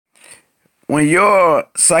when your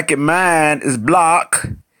psychic mind is blocked,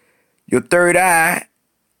 your third eye,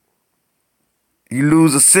 you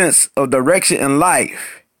lose a sense of direction in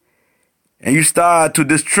life. And you start to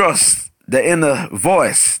distrust the inner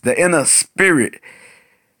voice, the inner spirit.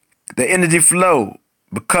 The energy flow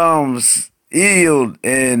becomes ill,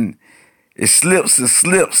 and it slips and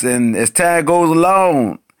slips. And as time goes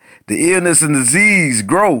along, the illness and disease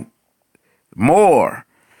grow more.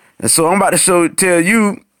 And so I'm about to tell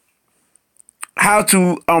you how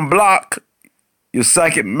to unblock your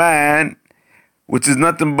psychic mind, which is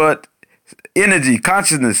nothing but energy,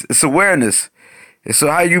 consciousness, it's awareness. And so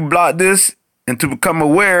how you block this and to become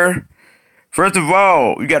aware, first of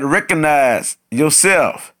all, you got to recognize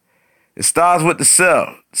yourself. It starts with the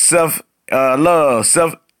self-love,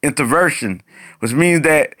 self-introversion, which means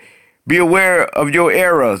that be aware of your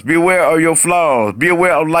errors, be aware of your flaws, be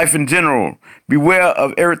aware of life in general, be aware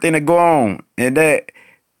of everything that go on. And that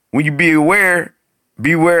when you be aware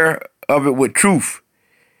of it with truth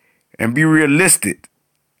and be realistic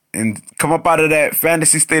and come up out of that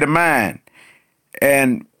fantasy state of mind.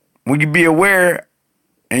 And when you be aware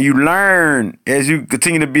and you learn as you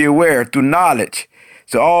continue to be aware through knowledge,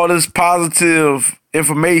 so all this positive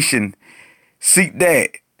information, seek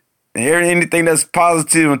that. And anything that's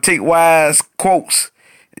positive, and take wise quotes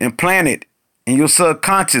and plant it in your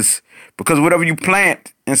subconscious, because whatever you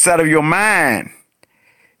plant inside of your mind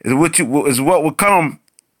is what will come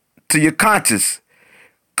to your conscious,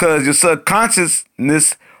 because your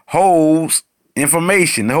subconsciousness holds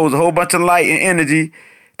information. It holds a whole bunch of light and energy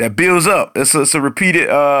that builds up. It's a repeated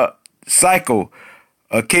cycle,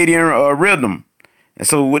 a circadian rhythm. And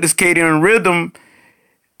so with this circadian rhythm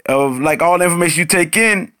of like all the information you take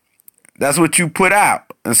in, that's what you put out.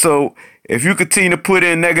 And so if you continue to put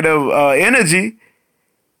in negative energy,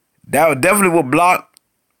 that definitely will block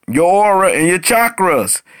your aura and your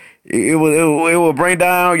chakras. It will bring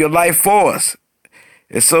down your life force.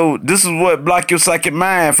 And so this is what block your psychic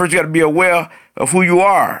mind. First, you got to be aware of who you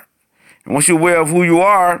are. And once you're aware of who you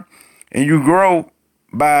are and you grow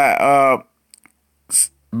by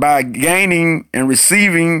gaining and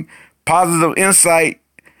receiving positive insight,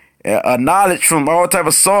 knowledge from all type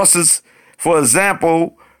of sources, for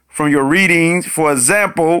example, from your readings, for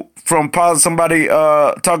example, from somebody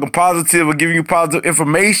talking positive or giving you positive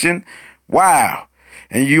information, wow.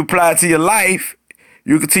 And you apply it to your life,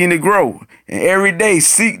 you continue to grow. And every day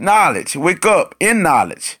seek knowledge. Wake up in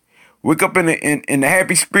knowledge. Wake up in the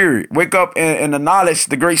happy spirit. Wake up in the knowledge,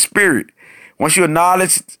 the great spirit. Once you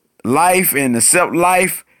acknowledge life and accept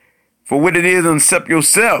life for what it is and accept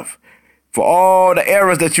yourself for all the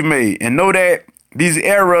errors that you made, and know that these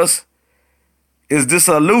errors is this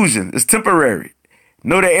illusion. It's temporary.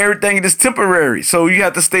 Know that everything is temporary. So you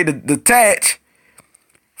have to stay detached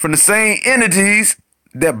from the same energies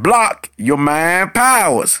that block your mind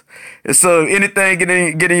powers. And so if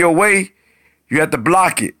anything get in your way, you have to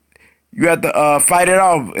block it. You have to fight it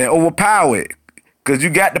off and overpower it, because you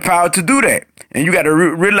got the power to do that. And you got to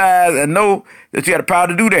realize and know that you got the power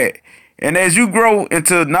to do that. And as you grow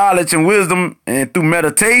into knowledge and wisdom and through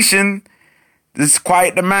meditation, just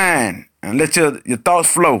quiet the mind and let your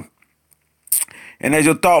thoughts flow. And as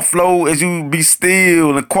your thought flow, as you be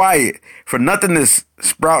still and quiet, from nothingness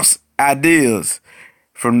sprouts ideas.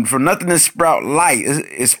 From nothingness sprout light.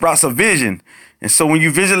 It sprouts a vision. And so when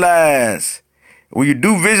you visualize,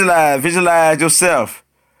 visualize yourself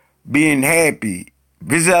being happy.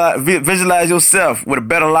 Visualize yourself with a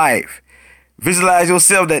better life. Visualize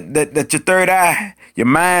yourself that your third eye, your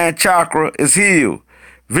mind chakra is healed.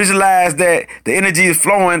 Visualize that the energy is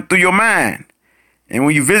flowing through your mind. And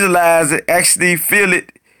when you visualize it, actually feel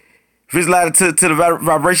it. Visualize it till the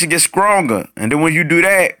vibration gets stronger. And then when you do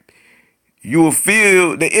that, you will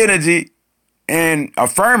feel the energy and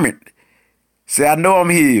affirm it. Say, I know I'm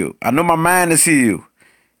healed. I know my mind is healed.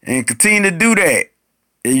 And continue to do that.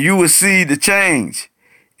 And you will see the change.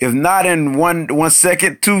 If not in one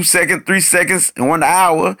second, 2 seconds, 3 seconds, in 1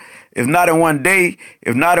 hour, if not in 1 day,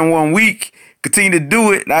 if not in 1 week, continue to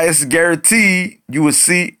do it. Now it's guaranteed you will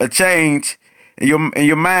see a change in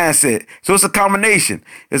your mindset. So it's a combination.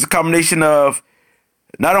 It's a combination of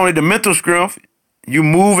not only the mental strength, you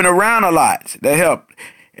moving around a lot. That help.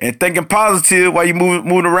 And thinking positive while you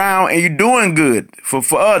moving around, and you're doing good for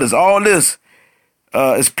others. All this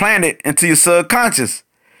is planted into your subconscious.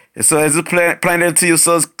 And so as it's planted into your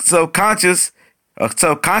subconscious,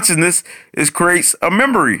 subconsciousness, it creates a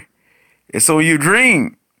memory. And so you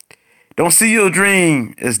dream. Don't see your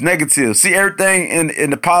dream as negative. See everything in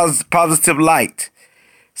the positive light.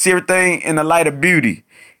 See everything in the light of beauty.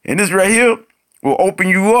 And this right here will open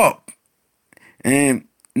you up. And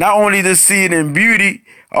not only just see it in beauty,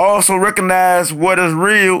 Also recognize what is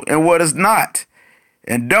real and what is not.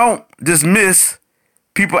 And don't dismiss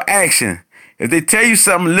people's action. If they tell you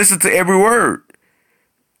something, listen to every word.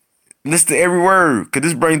 Listen to every word, because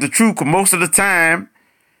this brings the truth. Because most of the time,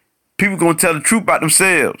 people going to tell the truth about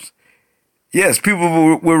themselves. Yes,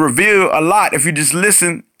 people will reveal a lot if you just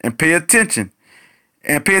listen and pay attention.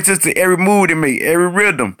 And pay attention to every move they make, every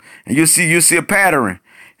rhythm. And you'll see a pattern.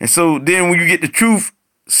 And so then when you get the truth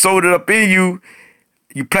sold up in you,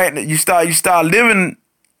 you start living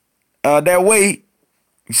that way.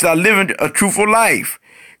 You start living a truthful life.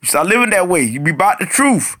 You start living that way. You be about the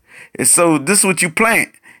truth. And so this is what you plant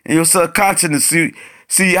in your subconscious.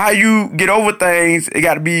 See how you get over things, it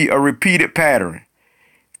got to be a repeated pattern.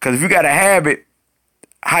 Because if you got a habit,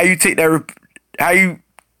 how you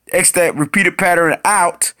X that repeated pattern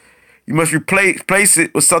out, you must replace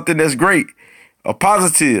it with something that's great, a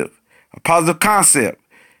positive concept.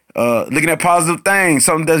 Looking at positive things,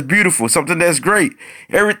 something that's beautiful, something that's great.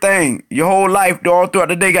 Everything, your whole life, all throughout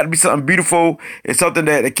the day, got to be something beautiful and something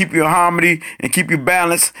that keep you in harmony and keep you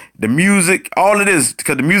balanced. The music, all of this,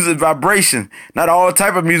 because the music is vibration. Not all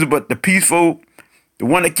type of music, but the peaceful, the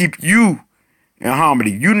one that keeps you in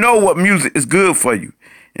harmony. You know what music is good for you.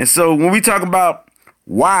 And so when we talk about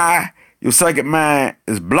why your second mind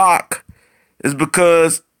is blocked, it's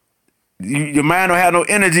because your mind don't have no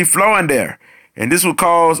energy flowing there. And this will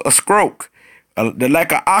cause a stroke, the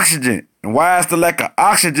lack of oxygen. And why is the lack of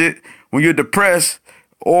oxygen when you're depressed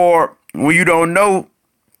or when you don't know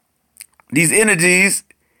these energies?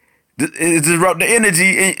 It disrupt the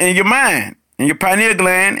energy in your mind, in your pineal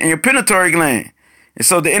gland, and your pituitary gland. And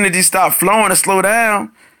so the energy start flowing and slow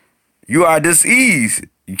down. You are diseased.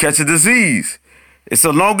 You catch a disease. And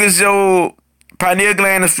so long as your pineal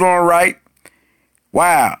gland is flowing right,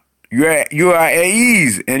 wow, you are at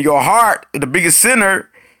ease. And your heart, the biggest center,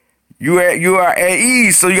 you are at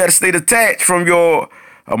ease. So you got to stay detached from your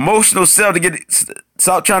emotional self to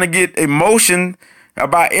stop trying to get emotion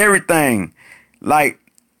about everything. Like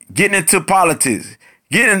getting into politics,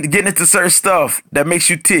 getting into certain stuff that makes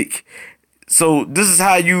you tick. So this is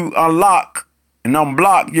how you unlock and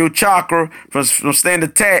unblock your chakra from staying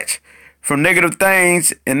attached from negative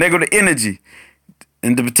things and negative energy,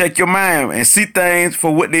 and to protect your mind and see things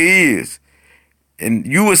for what they is. And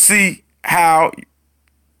you will see how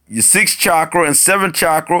your 6th chakra and 7th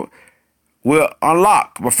chakra will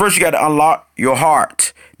unlock. But first you got to unlock your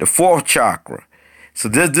heart, the 4th chakra. So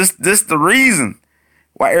this the reason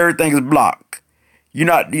why everything is blocked.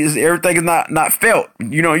 Everything is not felt.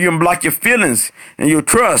 You unblock your feelings and your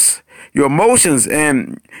trust, your emotions,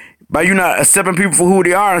 and by you not accepting people for who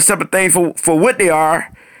they are and accepting things for what they are,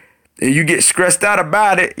 and you get stressed out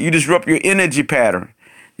about it, you disrupt your energy pattern.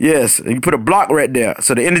 Yes, and you put a block right there,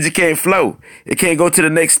 so the energy can't flow. It can't go to the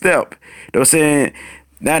next step. You know what I'm saying?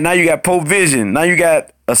 Now you got poor vision. Now you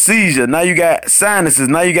got a seizure. Now you got sinuses.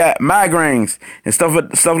 Now you got migraines and stuff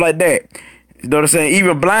like that. You know what I'm saying?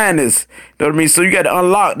 Even blindness. You know what I mean? So you got to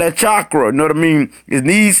unlock that chakra. You know what I mean? It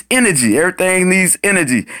needs energy. Everything needs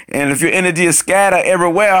energy. And if your energy is scattered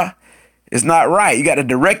everywhere, it's not right. You got to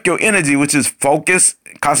direct your energy, which is focus,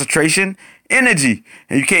 concentration, energy.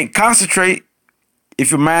 And you can't concentrate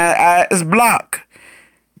if your mind is blocked.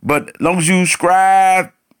 But as long as you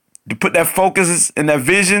strive to put that focus and that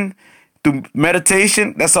vision through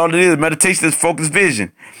meditation, that's all it is. Meditation is focused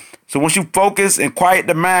vision. So once you focus and quiet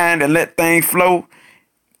the mind and let things flow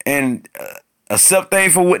and accept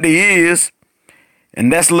things for what they is, and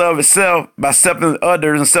that's love itself, by accepting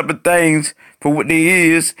others and accepting things for what they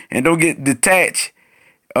is, and don't get detached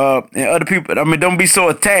and other people. Don't be so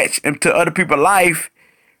attached to other people's life.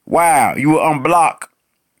 Wow, you will unblock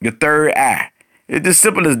your third eye. It's as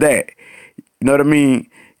simple as that. You know what I mean?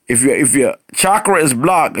 If your chakra is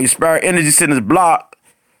blocked, your spirit energy center is blocked,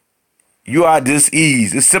 you are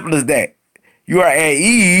diseased. It's simple as that. You are at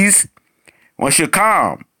ease once you're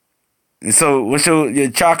calm. And so once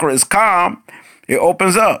your chakra is calm, it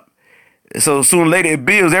opens up. So sooner or later it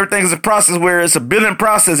builds. Everything is a process where it's a building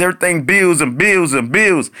process. Everything builds and builds and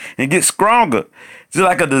builds and gets stronger. Just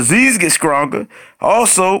like a disease gets stronger.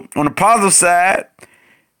 Also, on the positive side,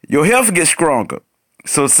 your health gets stronger.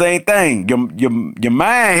 So same thing. Your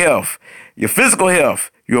mind health, your physical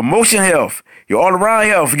health, your emotional health, your all-around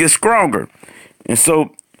health gets stronger. And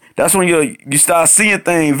so that's when you start seeing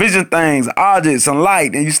things, vision things, objects, and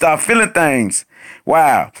light, and you start feeling things.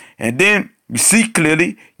 Wow. And then you see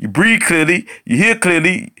clearly, you breathe clearly, you hear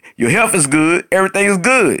clearly, your health is good, everything is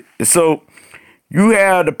good. And so you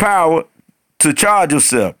have the power to charge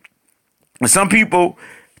yourself. And some people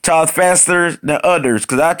charge faster than others,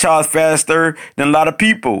 because I charge faster than a lot of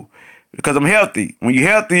people. because I'm healthy. When you're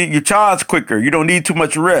healthy, you charge quicker. You don't need too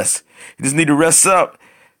much rest. You just need to rest up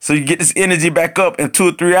so you get this energy back up. In 2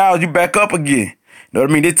 or 3 hours, you back up again. You know what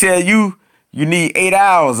I mean? They tell you you need 8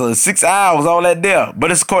 hours or 6 hours, all that there.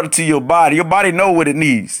 But it's according to your body. Your body know what it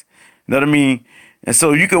needs. You know what I mean? And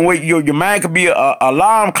so you can wait. Your mind could be a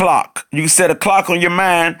alarm clock. You can set a clock on your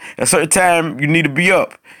mind at a certain time you need to be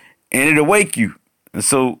up, and it'll wake you. And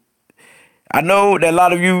so I know that a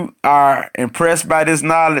lot of you are impressed by this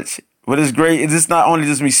knowledge. What is great is it's not only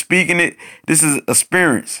just me speaking it. This is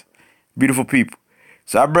experience, beautiful people.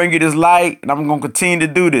 So I bring you this light, and I'm going to continue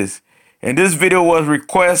to do this. And this video was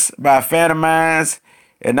requested by a fan of mine,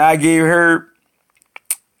 and I gave her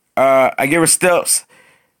steps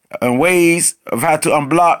and ways of how to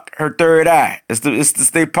unblock her third eye. It's to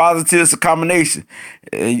stay positive. It's a combination.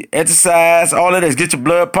 Exercise, all of this. Get your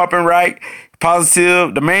blood pumping right.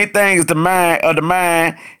 Positive. The main thing is the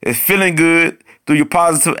mind is feeling good through your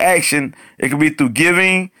positive action. It can be through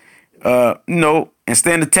giving, and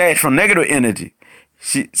staying attached from negative energy.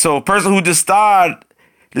 So a person who just started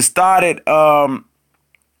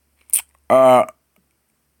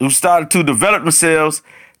to develop themselves,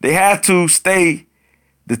 they have to stay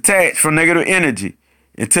detached from negative energy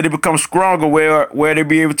until they become stronger where they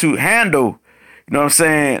be able to handle,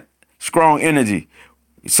 strong energy.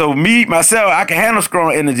 So myself, I can handle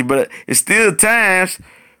strong energy, but it's still times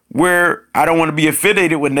where I don't want to be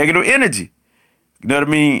affiliated with negative energy. You know what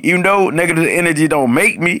I mean? Even though negative energy don't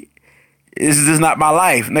make me, it's just not my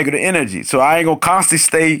life, negative energy. So I ain't going to constantly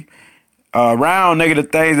stay around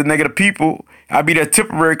negative things and negative people. I'll be there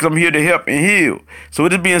temporary because I'm here to help and heal. So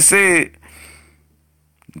with this being said,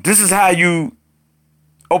 this is how you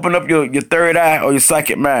open up your third eye or your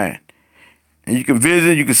psychic mind. And you can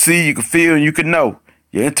vision, you can see, you can feel, and you can know.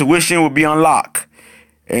 Your intuition will be unlocked.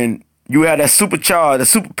 And you have that supercharge, the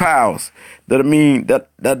superpowers.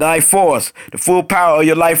 That life force, the full power of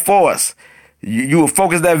your life force. You will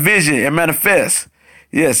focus that vision and manifest.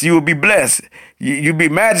 Yes, you will be blessed. You'll be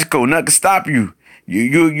magical. Nothing can stop you.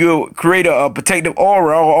 You'll create a protective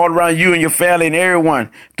aura all around you and your family and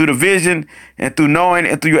everyone through the vision and through knowing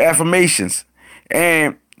and through your affirmations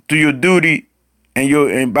and through your duty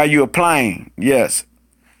and by you applying. Yes.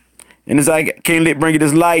 And as I can't bring you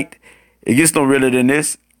this light, it gets no realer than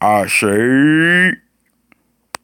this. Ashe.